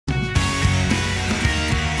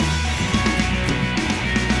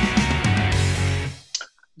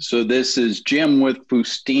So this is Jim with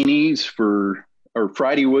Fustini's or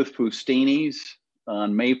Friday with Fustini's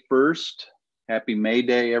on May 1st. Happy May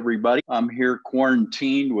Day, everybody. I'm here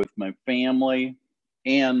quarantined with my family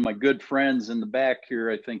and my good friends in the back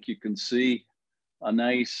here. I think you can see a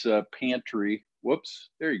nice pantry. Whoops,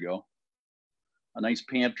 there you go. A nice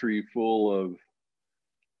pantry full of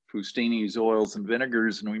Fustini's oils and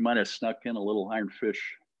vinegars, and we might have snuck in a little ironfish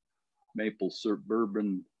maple syrup,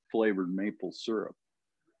 bourbon flavored maple syrup.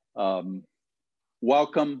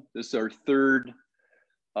 Welcome. This is our third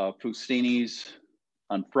Fustini's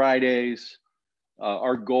on Fridays.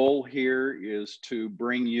 Our goal here is to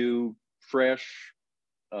bring you fresh,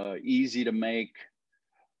 easy to make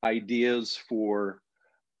ideas for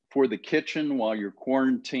the kitchen while you're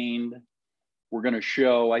quarantined. We're going to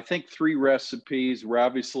show, I think, 3 recipes. We're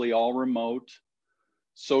obviously all remote,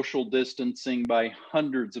 social distancing by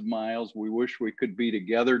hundreds of miles. We wish we could be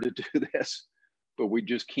together to do this, but we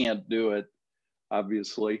just can't do it,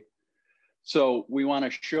 obviously. So we want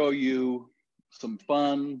to show you some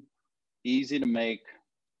fun, easy to make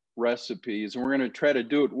recipes. And we're going to try to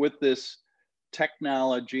do it with this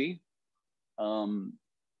technology.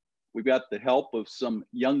 We've got the help of some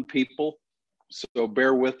young people, so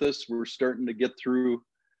bear with us. We're starting to get through.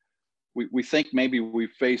 We think maybe we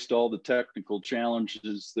faced all the technical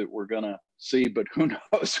challenges that we're going to see, but who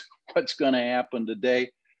knows what's going to happen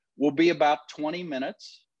today. We'll be about 20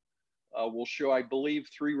 minutes. We'll show, I believe,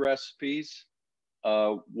 3 recipes.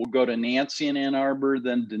 We'll go to Nancy in Ann Arbor,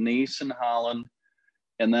 then Denise in Holland,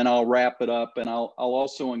 and then I'll wrap it up. And I'll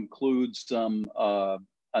also include some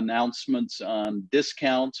announcements on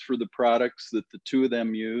discounts for the products that the 2 of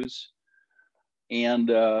them use,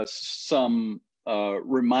 and some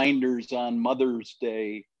reminders on Mother's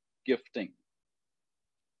Day gifting.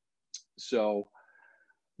 So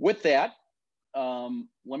with that,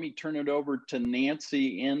 let me turn it over to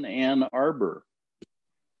Nancy in Ann Arbor.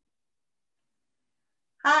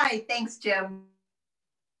 Hi, thanks, Jim.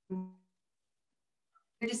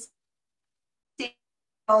 Good to see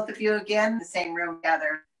both of you again in the same room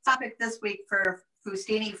together. Topic this week for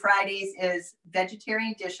Fustini Fridays is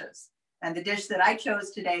vegetarian dishes. And the dish that I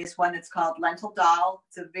chose today is one that's called lentil dal.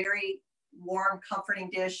 It's a very warm,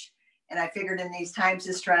 comforting dish. And I figured in these times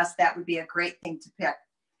of stress, that would be a great thing to pick.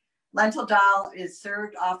 Lentil dal is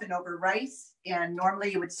served often over rice, and normally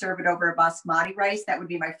you would serve it over a basmati rice. That would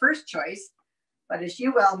be my first choice. But as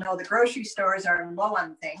you well know, the grocery stores are low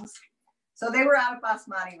on things. So they were out of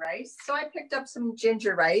basmati rice. So I picked up some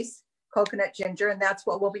ginger rice, coconut ginger, and that's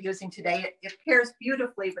what we'll be using today. It pairs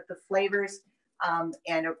beautifully with the flavors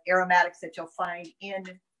and aromatics that you'll find in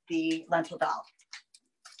the lentil dal.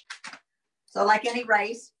 So like any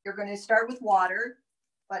rice, you're going to start with water,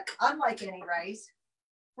 but unlike any rice,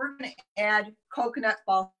 we're going to add coconut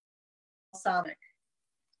balsamic.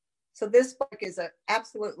 So this book is a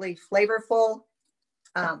absolutely flavorful,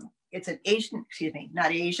 it's an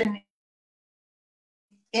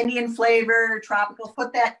Indian flavor, tropical.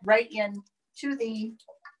 Put that right in to the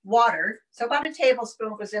water. So about a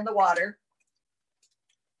tablespoon was in the water.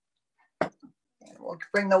 And we'll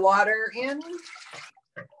bring the water in.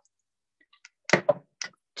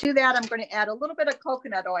 To that, I'm going to add a little bit of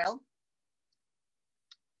coconut oil.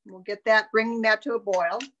 We'll get that, bringing that to a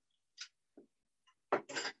boil.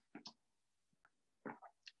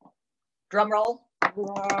 Drum roll.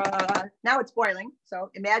 Now it's boiling. So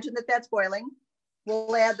imagine that that's boiling.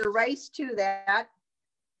 We'll add the rice to that.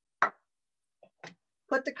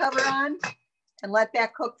 Put the cover on and let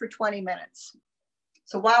that cook for 20 minutes.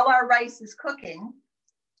 So while our rice is cooking,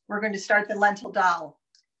 we're going to start the lentil dal.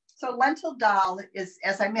 So lentil dal is,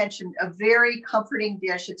 as I mentioned, a very comforting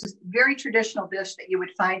dish. It's a very traditional dish that you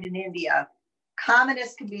would find in India. Common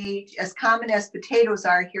as can be, as common as potatoes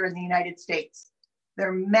are here in the United States. There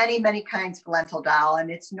are many, many kinds of lentil dal,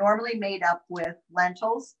 and it's normally made up with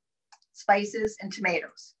lentils, spices, and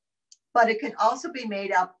tomatoes. But it can also be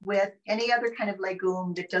made up with any other kind of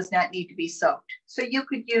legume that does not need to be soaked. So you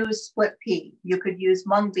could use split pea, you could use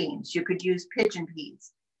mung beans, you could use pigeon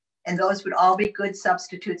peas. And those would all be good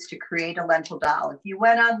substitutes to create a lentil dal. If you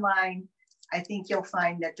went online, I think you'll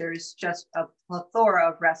find that there's just a plethora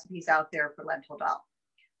of recipes out there for lentil dal.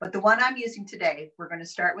 But the one I'm using today, we're going to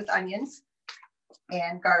start with onions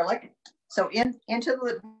and garlic. So into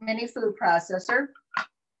the mini food processor,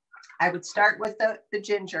 I would start with the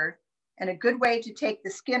ginger. And a good way to take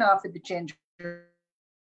the skin off of the ginger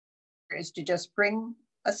is to just bring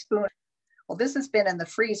a spoon. Well, this has been in the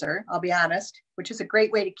freezer, I'll be honest, which is a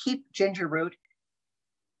great way to keep ginger root.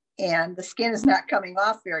 And the skin is not coming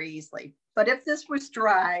off very easily. But if this was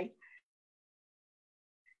dry,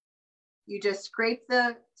 you just scrape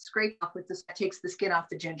off with this, that takes the skin off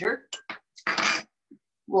the ginger.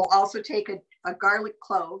 We'll also take a garlic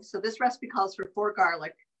clove. So this recipe calls for 4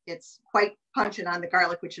 garlic. It's quite pungent on the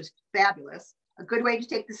garlic, which is fabulous. A good way to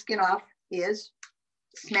take the skin off is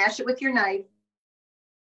smash it with your knife.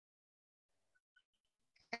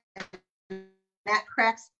 That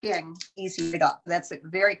cracks skin easy to go. That's a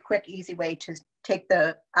very quick, easy way to take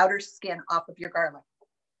the outer skin off of your garlic.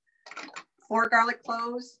 4 garlic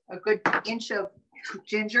cloves, a good inch of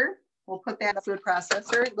ginger. We'll put that in the food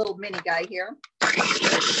processor, little mini guy here.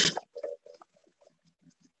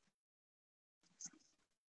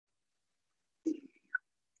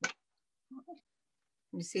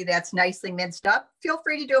 You see that's nicely minced up. Feel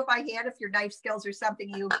free to do it by hand if your knife skills are something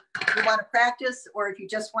you want to practice, or if you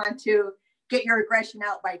just want to get your aggression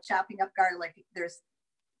out by chopping up garlic. There's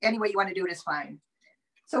any way you want to do it is fine.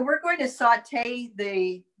 So we're going to saute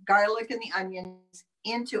the garlic and the onions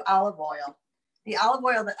into olive oil. The olive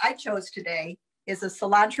oil that I chose today is a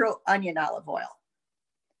cilantro onion olive oil.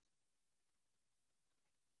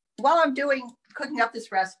 While I'm cooking up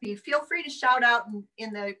this recipe, feel free to shout out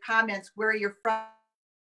in the comments where you're from,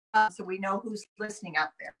 so we know who's listening out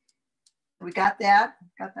there. We got that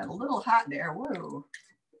a little hot there. Whoa.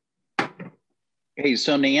 Hey,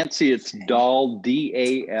 so Nancy, it's Dal,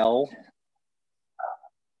 D-A-L.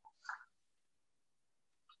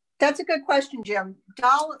 That's a good question, Jim.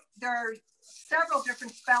 Dal, there are several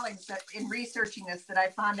different spellings that in researching this that I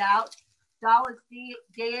found out. Dal is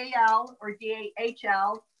D-A-L or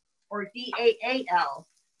D-A-H-L or D-A-A-L.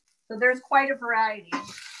 So there's quite a variety.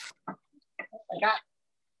 I got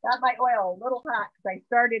my oil a little hot because I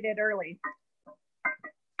started it early.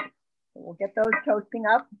 So we'll get those toasting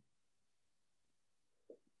up.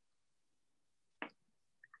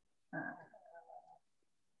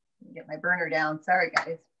 Get my burner down. Sorry,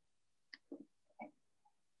 guys.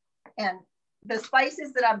 And the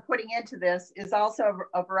spices that I'm putting into this is also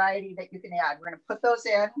a variety that you can add. We're going to put those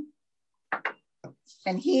in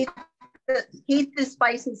and heat the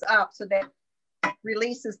spices up so that it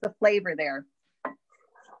releases the flavor there.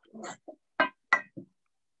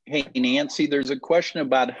 Hey, Nancy, there's a question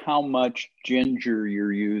about how much ginger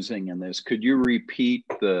you're using in this. Could you repeat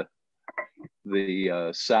the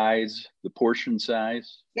size, the portion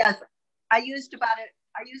size? Yes, I used about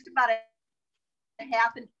a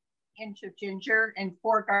half an inch of ginger and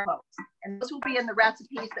 4 garlic cloves, and those will be in the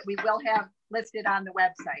recipes that we will have listed on the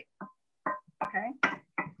website. Okay,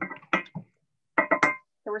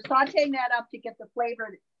 so we're sauteing that up to get the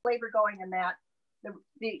flavor going in that.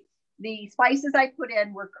 The spices I put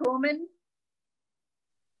in were cumin,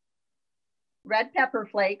 red pepper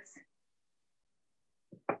flakes,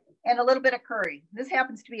 and a little bit of curry. This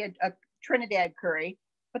happens to be a Trinidad curry,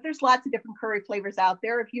 but there's lots of different curry flavors out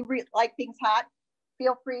there. If you like things hot,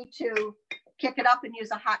 feel free to kick it up and use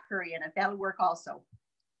a hot curry in it. That'll work also.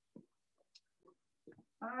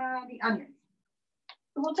 The onions.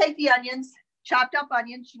 So we'll take the onions, chopped up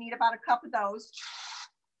onions. You need about a cup of those.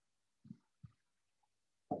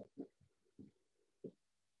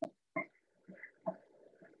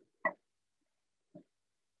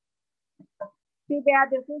 Too bad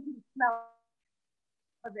this isn't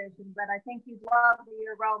television, but I think you'd love the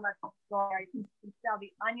aroma. I think you can smell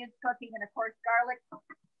the onions cooking, and of course garlic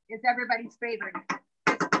is everybody's favorite.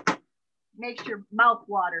 Makes your mouth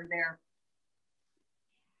water there.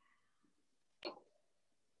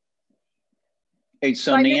 Hey,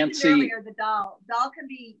 so Nancy, earlier, the dal can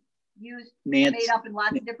be used, made up in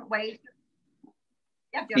lots of different ways.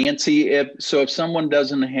 Yeah, Nancy, if someone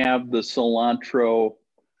doesn't have the cilantro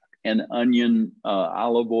and onion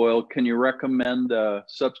olive oil, can you recommend a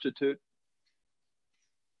substitute?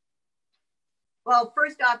 Well,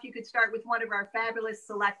 first off, you could start with one of our fabulous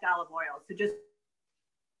select olive oils. So just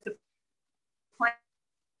the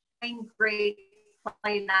plain, great,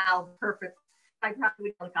 plain now, perfect. I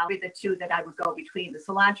probably would be the 2 that I would go between, the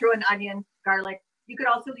cilantro and onion, garlic. You could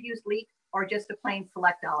also use leek or just a plain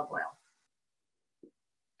select olive oil.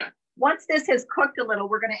 Once this has cooked a little,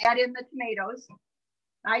 we're going to add in the tomatoes.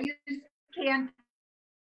 I use canned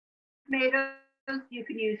tomatoes. You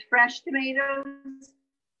can use fresh tomatoes.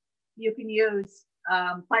 You can use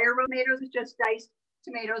fire roast tomatoes, just diced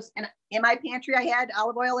tomatoes. And in my pantry, I had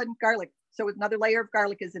olive oil and garlic. So another layer of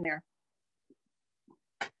garlic is in there.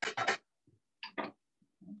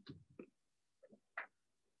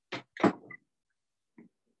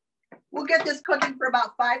 We'll get this cooking for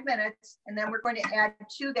about 5 minutes, and then we're going to add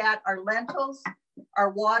to that our lentils, our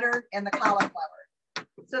water, and the cauliflower.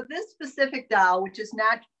 So this specific dal, which is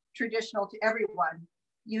not traditional to everyone,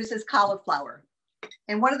 uses cauliflower.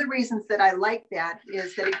 And one of the reasons that I like that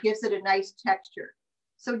is that it gives it a nice texture.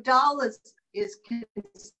 So dal is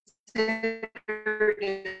considered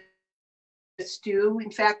a stew.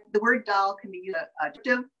 In fact, the word dal can be used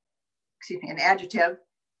an adjective,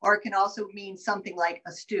 or it can also mean something like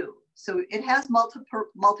a stew. So it has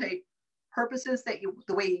multi purposes, that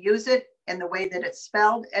the way you use it and the way that it's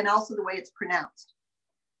spelled and also the way it's pronounced.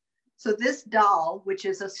 So this dal, which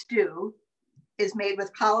is a stew, is made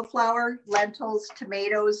with cauliflower, lentils,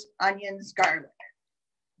 tomatoes, onions, garlic.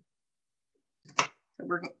 So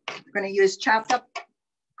we're going to use chopped up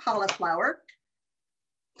cauliflower.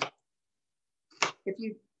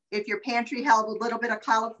 If your pantry held a little bit of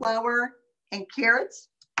cauliflower and carrots,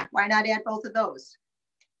 why not add both of those?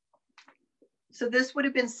 So this would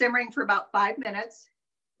have been simmering for about 5 minutes.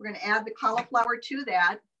 We're going to add the cauliflower to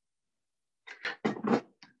that,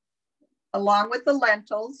 along with the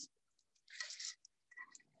lentils.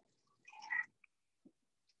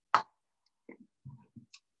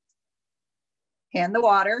 And the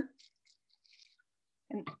water.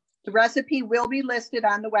 And the recipe will be listed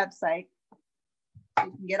on the website.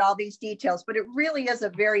 You can get all these details, but it really is a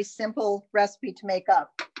very simple recipe to make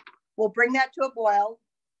up. We'll bring that to a boil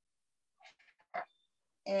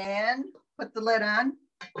and put the lid on,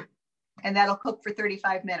 and that'll cook for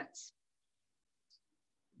 35 minutes.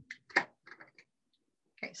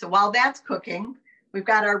 Okay, so while that's cooking, we've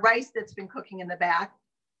got our rice that's been cooking in the back.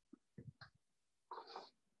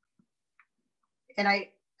 And I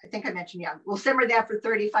think I mentioned, yeah, we'll simmer that for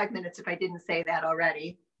 35 minutes if I didn't say that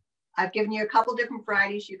already. I've given you a couple different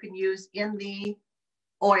varieties you can use in the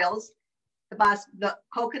oils. The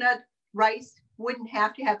coconut rice wouldn't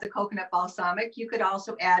have to have the coconut balsamic. You could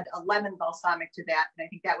also add a lemon balsamic to that, and I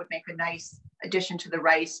think that would make a nice addition to the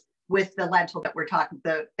rice with the lentil that we're talking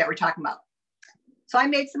about. So I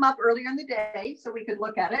made some up earlier in the day so we could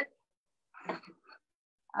look at it.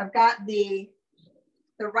 I've got the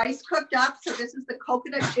rice cooked up. So this is the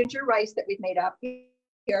coconut ginger rice that we've made up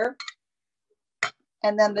here.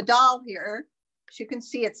 And then the dal here, as you can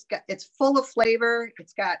see, it's full of flavor.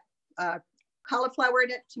 It's got cauliflower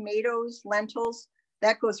in it, tomatoes, lentils.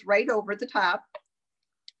 That goes right over the top.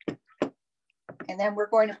 And then we're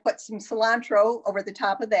going to put some cilantro over the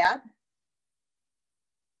top of that.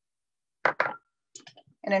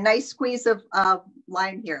 And a nice squeeze of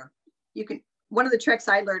lime here. One of the tricks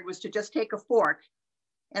I learned was to just take a fork.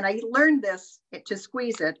 And I learned this to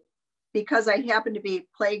squeeze it because I happen to be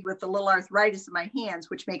plagued with a little arthritis in my hands,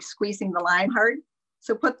 which makes squeezing the lime hard.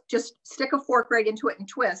 So just stick a fork right into it and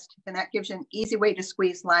twist, and that gives you an easy way to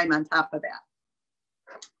squeeze lime on top of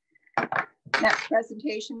that. That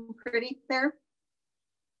presentation pretty there?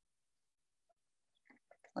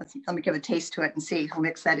 Let me give a taste to it and see. I'll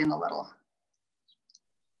mix that in a little.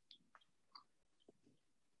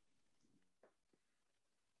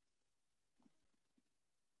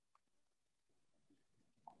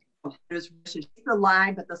 There's the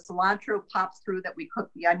lime, but the cilantro pops through that we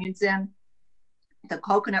cook the onions in. The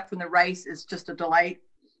coconut from the rice is just a delight.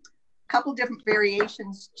 A couple different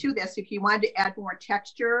variations to this. If you wanted to add more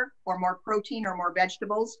texture or more protein or more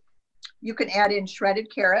vegetables, you can add in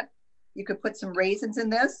shredded carrot. You could put some raisins in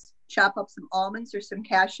this, chop up some almonds or some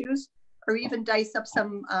cashews, or even dice up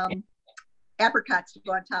some apricots to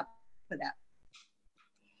go on top of that.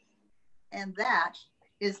 And that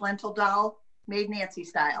is lentil dal made Nancy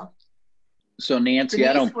style. So Nancy, Denise,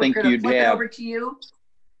 I don't think you'd have. Over to you.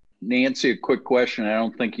 Nancy, a quick question. I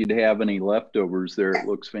don't think you'd have any leftovers there. It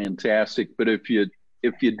looks fantastic. But if you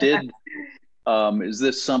did, is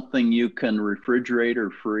this something you can refrigerate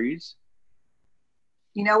or freeze?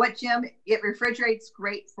 You know what, Jim? It refrigerates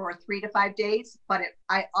great for 3 to 5 days, but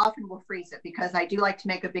I often will freeze it because I do like to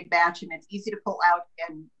make a big batch, and it's easy to pull out,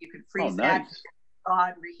 and you can freeze that, thaw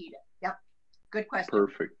and reheat it. Yep. Good question.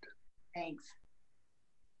 Perfect. Thanks.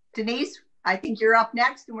 Denise, I think you're up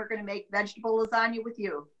next, and we're going to make vegetable lasagna with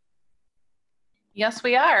you. Yes,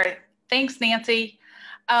 we are. Thanks, Nancy.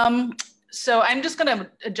 So I'm just going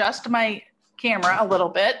to adjust my camera a little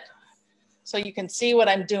bit so you can see what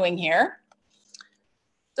I'm doing here.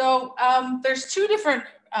 So there's 2 different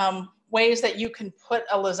ways that you can put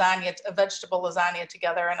a vegetable lasagna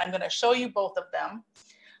together, and I'm going to show you both of them.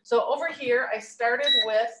 So over here, I started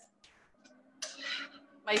with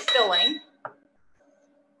my filling,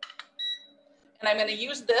 and I'm going to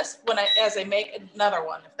use this as I make another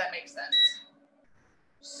one, if that makes sense.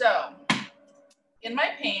 So in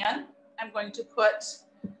my pan, I'm going to put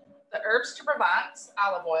the herbes de Provence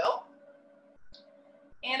olive oil.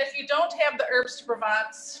 And if you don't have the herbes de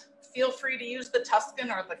Provence, feel free to use the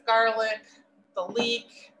Tuscan or the garlic, the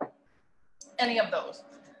leek, any of those.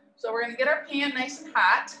 So we're going to get our pan nice and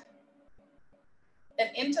hot.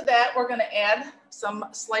 And into that, we're going to add some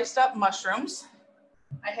sliced up mushrooms.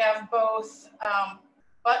 I have both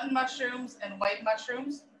button mushrooms and white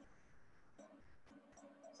mushrooms.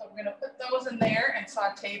 So we're gonna put those in there and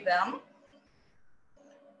saute them.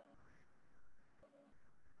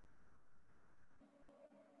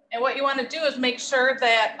 And what you wanna do is make sure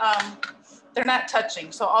that they're not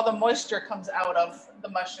touching. So all the moisture comes out of the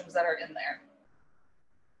mushrooms that are in there.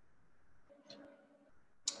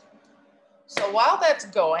 So while that's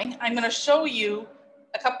going, I'm gonna show you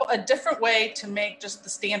a different way to make just the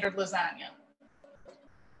standard lasagna.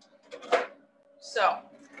 So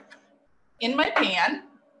in my pan,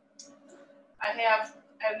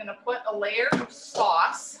 I'm gonna put a layer of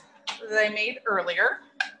sauce that I made earlier.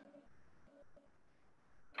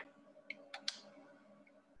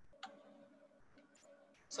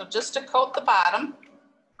 So just to coat the bottom.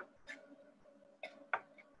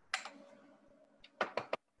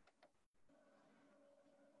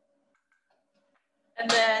 And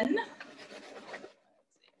then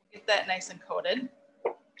get that nice and coated.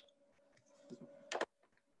 So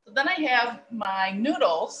then I have my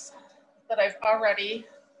noodles that I've already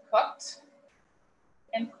cooked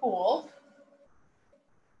and cooled.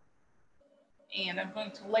 And I'm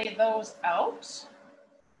going to lay those out.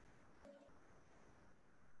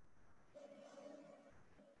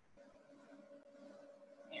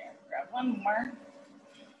 Here, grab one more.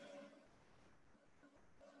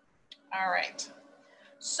 All right.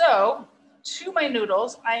 So to my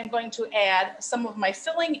noodles, I am going to add some of my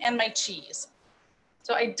filling and my cheese.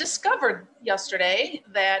 So I discovered yesterday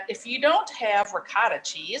that if you don't have ricotta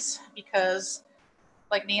cheese, because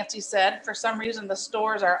like Nancy said, for some reason the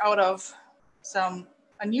stores are out of some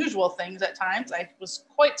unusual things at times. I was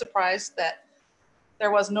quite surprised that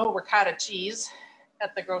there was no ricotta cheese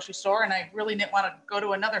at the grocery store, and I really didn't want to go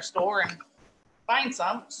to another store and find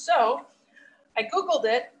some. So I Googled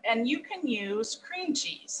it, and you can use cream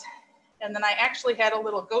cheese. And then I actually had a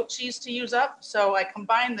little goat cheese to use up, so I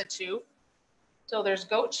combined the two. So there's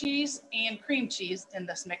goat cheese and cream cheese in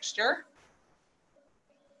this mixture.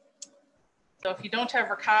 So if you don't have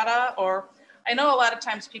ricotta, or I know a lot of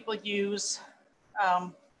times people use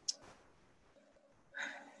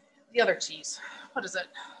the other cheese. What is it?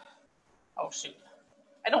 Oh, shoot.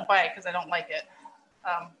 I don't buy it because I don't like it.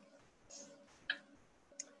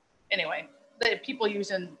 Anyway, people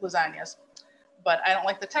use in lasagnas, but I don't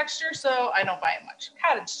like the texture, so I don't buy it much.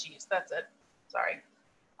 Cottage cheese, that's it. Sorry.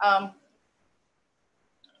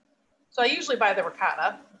 So I usually buy the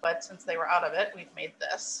ricotta, but since they were out of it, we've made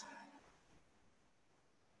this.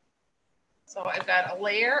 So I've got a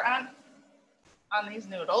layer on these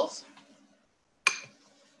noodles.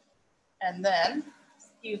 And then,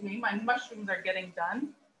 excuse me, my mushrooms are getting done.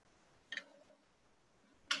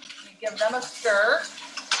 Give them a stir.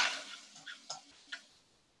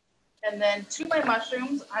 And then to my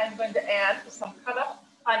mushrooms, I'm going to add some cut up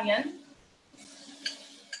onion.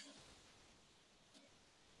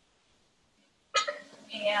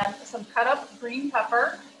 And some cut up green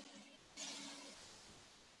pepper.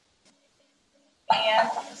 And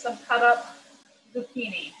some cut up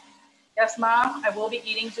zucchini. Yes, Mom, I will be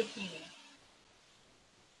eating zucchini.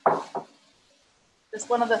 This is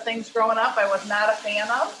one of the things growing up I was not a fan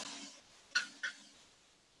of.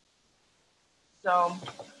 So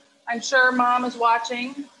I'm sure Mom is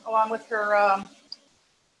watching along with her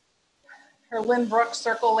Lynn Brooks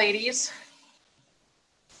Circle ladies.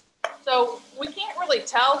 So we can't really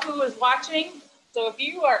tell who is watching. So if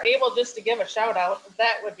you are able just to give a shout out,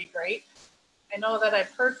 that would be great. I know that I've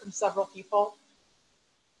heard from several people.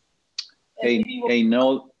 Hey,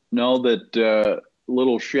 know that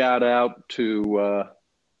little shout out to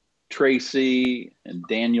Tracy and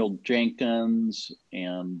Daniel Jenkins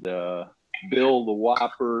and Bill the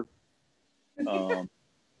Whopper,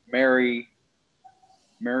 Mary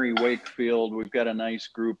Wakefield. We've got a nice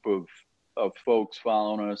group of folks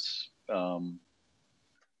following us. And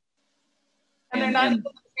they're not even the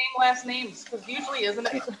same last names, because usually, isn't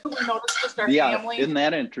it? We notice just our family. Isn't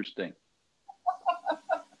that interesting?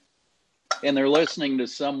 And they're listening to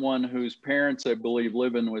someone whose parents, I believe,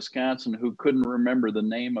 live in Wisconsin, who couldn't remember the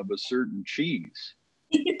name of a certain cheese.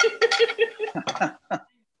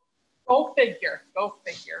 Go figure. Go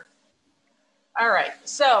figure. All right.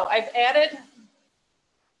 So I've added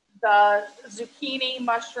the zucchini,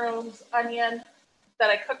 mushrooms, onion that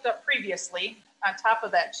I cooked up previously on top of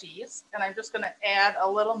that cheese. And I'm just going to add a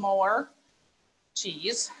little more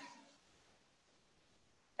cheese.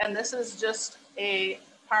 And this is just a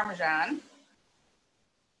Parmesan.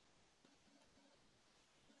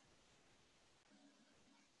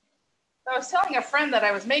 I was telling a friend that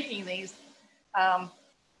I was making these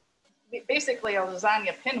basically a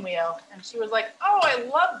lasagna pinwheel. And she was like, oh, I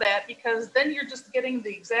love that, because then you're just getting the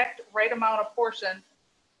exact right amount of portion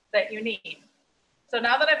that you need. So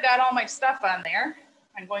now that I've got all my stuff on there,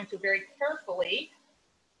 I'm going to very carefully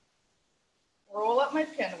roll up my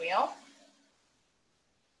pinwheel.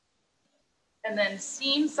 And then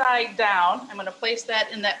seam side down, I'm going to place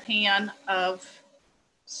that in that pan of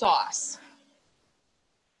sauce.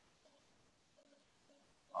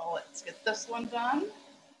 Oh, let's get this one done.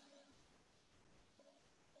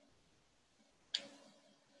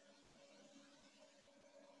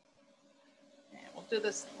 And we'll do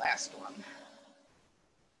this last one.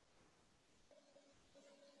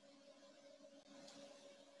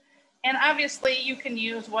 And obviously you can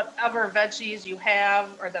use whatever veggies you have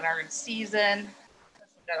or that are in season. This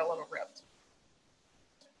one got a little ripped.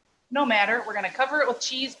 No matter, we're gonna cover it with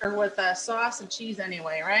cheese or with sauce and cheese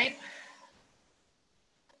anyway, right?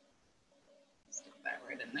 Stick that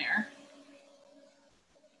right in there.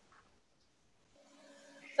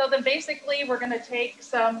 So then basically we're gonna take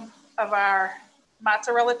some of our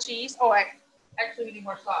mozzarella cheese. Oh, actually we need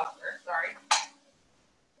more sauce first, sorry.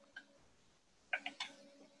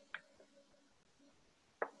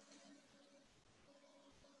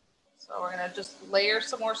 So we're gonna just layer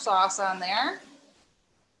some more sauce on there.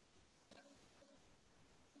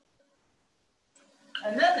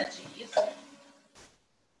 And then the cheese.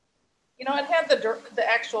 You know, it had the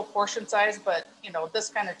actual portion size, but you know, this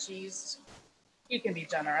kind of cheese, you can be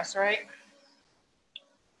generous, right?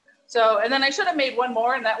 So, and then I should have made one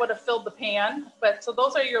more and that would have filled the pan. But so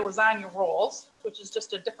those are your lasagna rolls, which is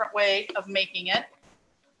just a different way of making it.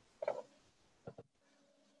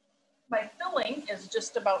 My filling is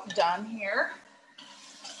just about done here.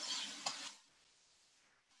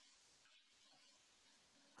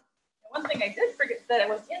 One thing I did forget that it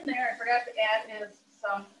was in there, I forgot to add, is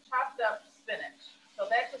some chopped up spinach. So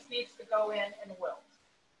that just needs to go in and wilt.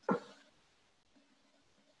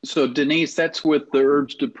 So Denise, that's with the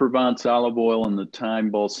herbs de Provence olive oil and the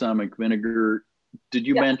thyme balsamic vinegar. Did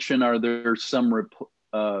you mention, are there some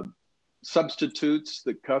substitutes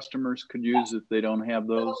that customers could use if they don't have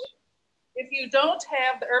those? So, if you don't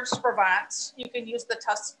have the herbs de Provence, you can use the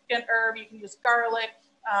Tuscan herb, you can use garlic,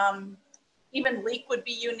 even leek would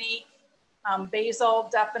be unique, basil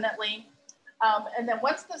definitely. And then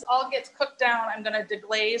once this all gets cooked down, I'm gonna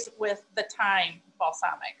deglaze with the thyme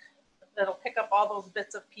balsamic. That'll pick up all those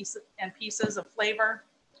bits of pieces of flavor.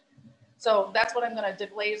 So that's what I'm gonna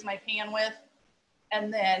deglaze my pan with.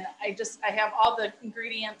 And then I have all the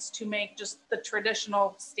ingredients to make just the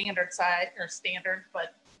traditional standard side, or standard,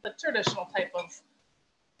 but the traditional type of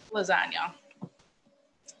lasagna.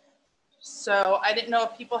 So I didn't know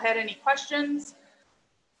if people had any questions.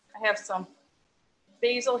 I have some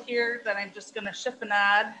basil here that I'm just gonna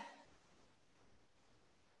chiffonade.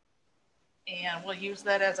 And we'll use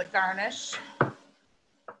that as a garnish. So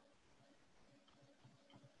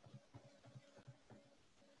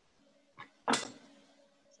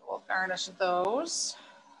we'll garnish those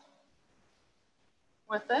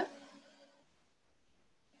with it.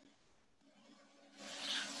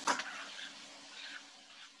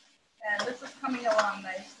 And this is coming along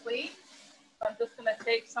nicely. So I'm just gonna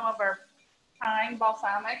take some of our thyme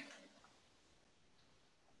balsamic.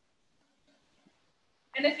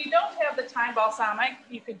 And if you don't have the thyme balsamic,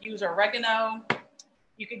 you could use oregano.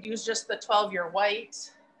 You could use just the 12-year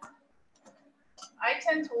white. I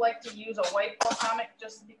tend to like to use a white balsamic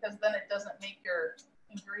just because then it doesn't make your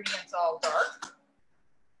ingredients all dark.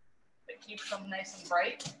 It keeps them nice and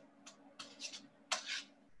bright.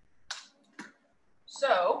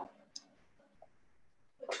 So,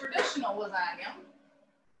 the traditional lasagna,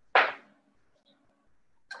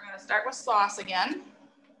 we're gonna start with sauce again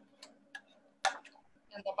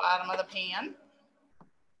in the bottom of the pan.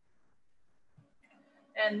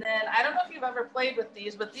 And then, I don't know if you've ever played with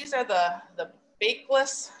these, but these are the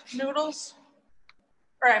bakeless noodles.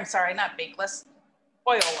 Or I'm sorry, not bakeless,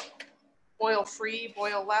 oil free,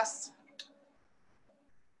 boil less.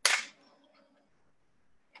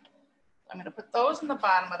 I'm gonna put those in the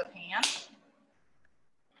bottom of the pan.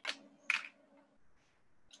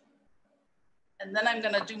 And then I'm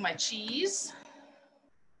gonna do my cheese.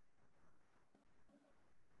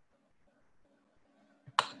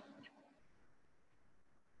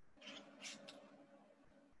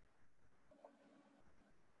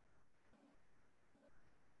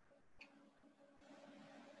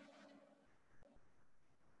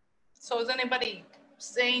 So is anybody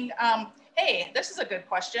saying, hey, this is a good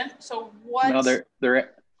question. So what? No,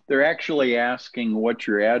 they're actually asking what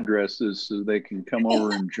your address is so they can come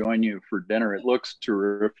over and join you for dinner. It looks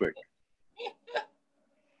terrific.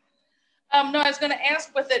 No, I was going to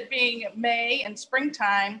ask, with it being May and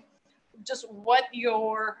springtime, just what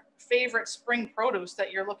your favorite spring produce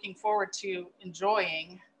that you're looking forward to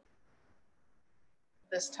enjoying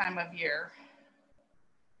this time of year.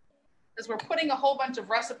 Because we're putting a whole bunch of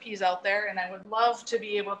recipes out there, and I would love to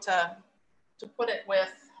be able to put it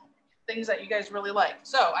with things that you guys really like.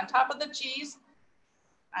 So on top of the cheese,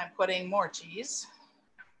 I'm putting more cheese.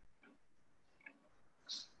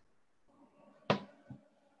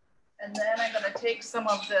 And then I'm going to take some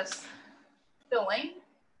of this filling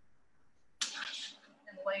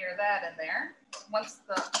and layer that in there. Once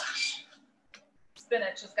the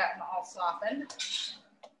spinach has gotten all softened.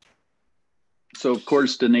 So of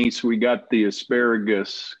course, Denise, we got the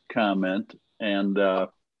asparagus comment, and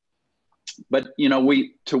but you know,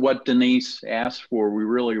 to what Denise asked for, we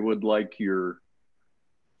really would like your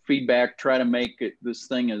feedback. Try to make this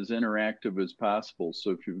thing as interactive as possible. So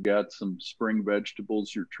if you've got some spring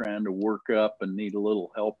vegetables you're trying to work up and need a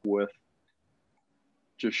little help with,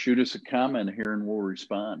 just shoot us a comment here and we'll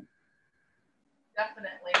respond.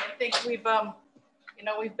 Definitely. I think we've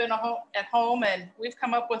we've been at home and we've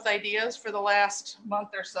come up with ideas for the last month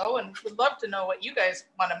or so, and we'd love to know what you guys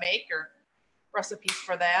want to make or recipes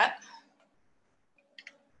for that.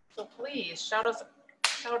 So please shout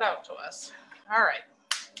out to us. All right,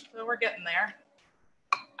 so we're getting there.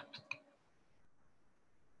 I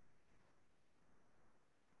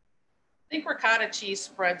think ricotta cheese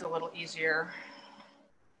spreads a little easier.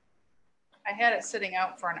 I had it sitting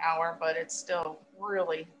out for an hour, but it's still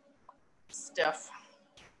really stiff.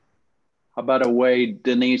 How about a way,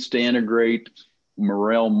 Denise, to integrate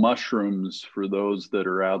morel mushrooms for those that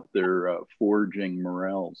are out there foraging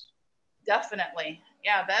morels? Definitely.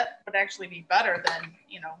 Yeah, that would actually be better than,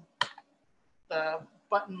 the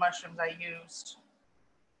button mushrooms I used.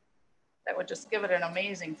 That would just give it an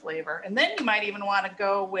amazing flavor. And then you might even want to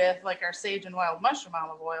go with like our sage and wild mushroom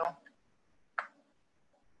olive oil.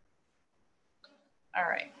 All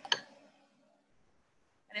right.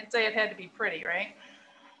 I didn't say it had to be pretty, right?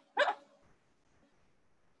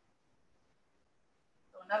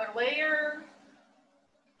 So another layer.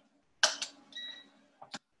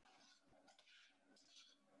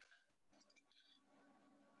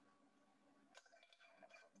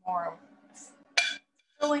 More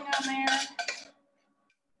filling on there.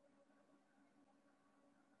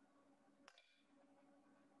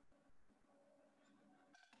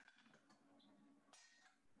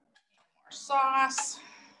 More sauce.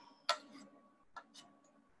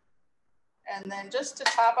 And then just to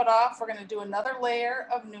top it off, we're going to do another layer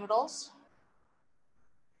of noodles.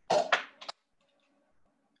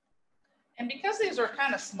 And because these are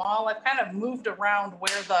kind of small, I've kind of moved around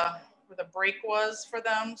where the break was for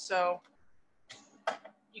them. So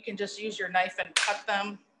you can just use your knife and cut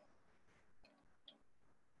them.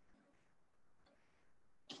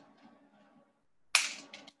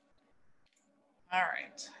 All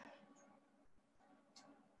right.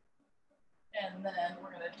 And then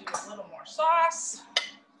we're going to do a little more sauce.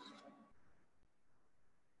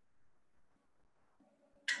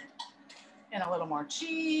 And a little more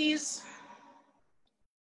cheese,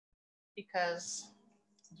 because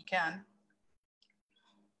you can.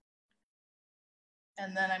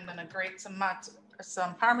 And then I'm going to grate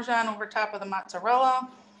some Parmesan over top of the mozzarella.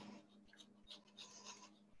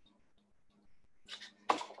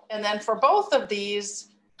 And then for both of these,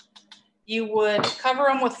 you would cover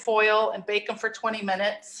them with foil and bake them for 20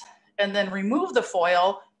 minutes, and then remove the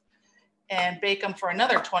foil and bake them for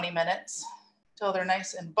another 20 minutes until they're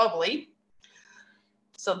nice and bubbly.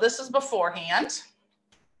 So this is beforehand.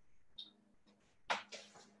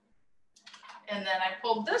 And then I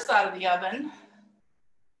pulled this out of the oven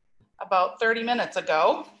about 30 minutes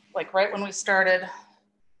ago, like right when we started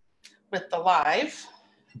with the live.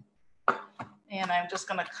 And I'm just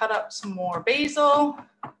gonna cut up some more basil.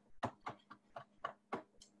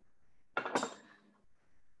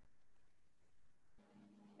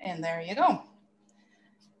 And there you go.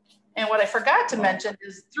 And what I forgot to mention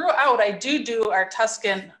is throughout, I do our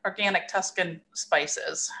organic Tuscan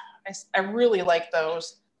spices. I really like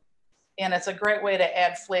those. And it's a great way to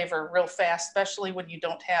add flavor real fast, especially when you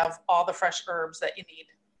don't have all the fresh herbs that you need.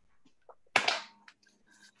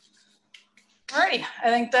 All right, I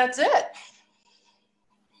think that's it.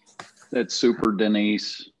 That's super,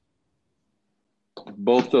 Denise.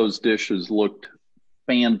 Both those dishes looked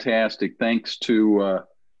fantastic. Thanks to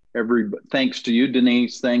thanks to you,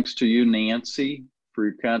 Denise. Thanks to you, Nancy, for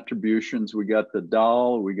your contributions. We got the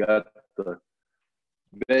dal, we got the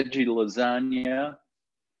veggie lasagna.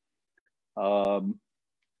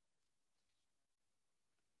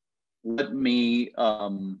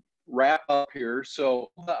 wrap up here. So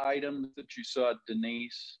the items that you saw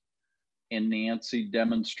Denise and Nancy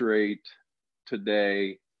demonstrate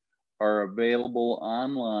today are available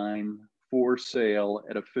online for sale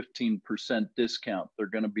at a 15% discount. They're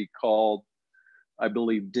going to be called, I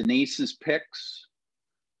believe, Denise's Picks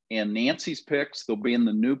and Nancy's Picks. They'll be in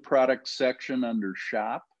the new product section under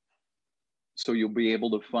shop. So you'll be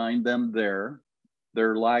able to find them there.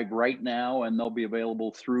 They're live right now, and they'll be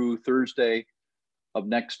available through Thursday of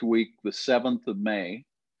next week, the 7th of May.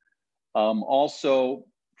 Also,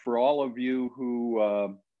 for all of you who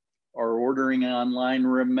are ordering online,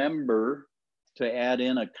 remember to add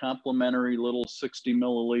in a complimentary little 60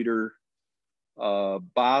 milliliter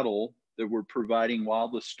bottle that we're providing while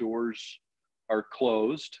the stores are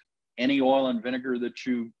closed. Any oil and vinegar that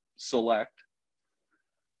you select.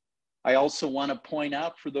 I also want to point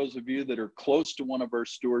out for those of you that are close to one of our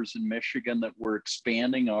stores in Michigan that we're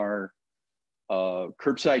expanding our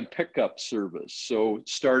curbside pickup service. So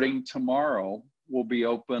starting tomorrow, we'll be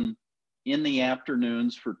open in the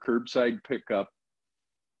afternoons for curbside pickup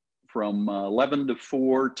from 11 to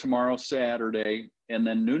 4 tomorrow, Saturday, and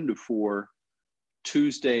then noon to 4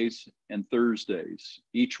 Tuesdays and Thursdays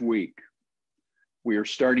each week. We are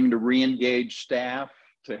starting to re-engage staff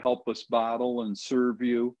to help us bottle and serve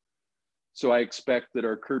you. So I expect that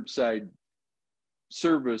our curbside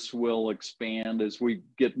service will expand as we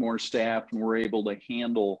get more staff and we're able to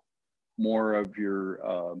handle more of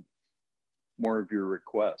your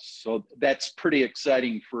requests. So that's pretty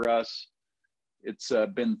exciting for us. It's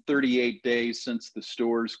been 38 days since the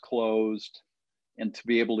stores closed, and to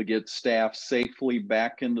be able to get staff safely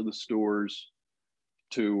back into the stores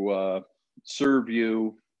to serve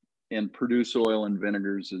you and produce oil and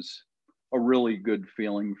vinegars is a really good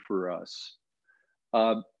feeling for us.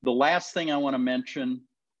 The last thing I want to mention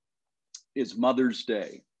is Mother's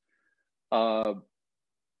Day.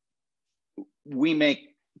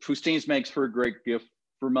 Fustini's makes for a great gift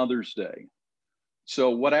for Mother's Day. So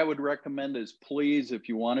what I would recommend is, please, if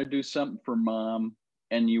you want to do something for mom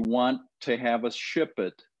and you want to have us ship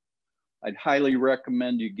it, I'd highly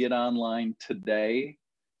recommend you get online today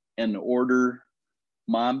and order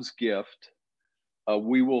mom's gift.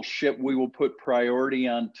 We will put priority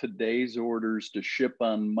on today's orders to ship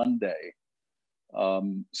on Monday.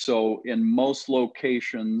 So in most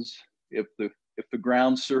locations, if the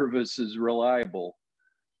ground service is reliable,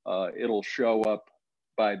 it'll show up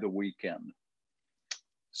by the weekend.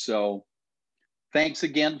 So thanks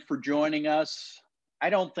again for joining us. I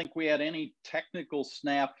don't think we had any technical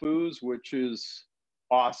snafus, which is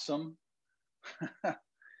awesome.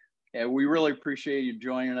 Yeah, we really appreciate you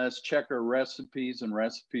joining us. Check our recipes and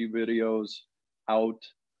recipe videos out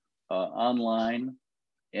online,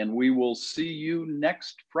 and we will see you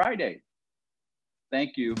next Friday.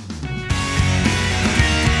 Thank you.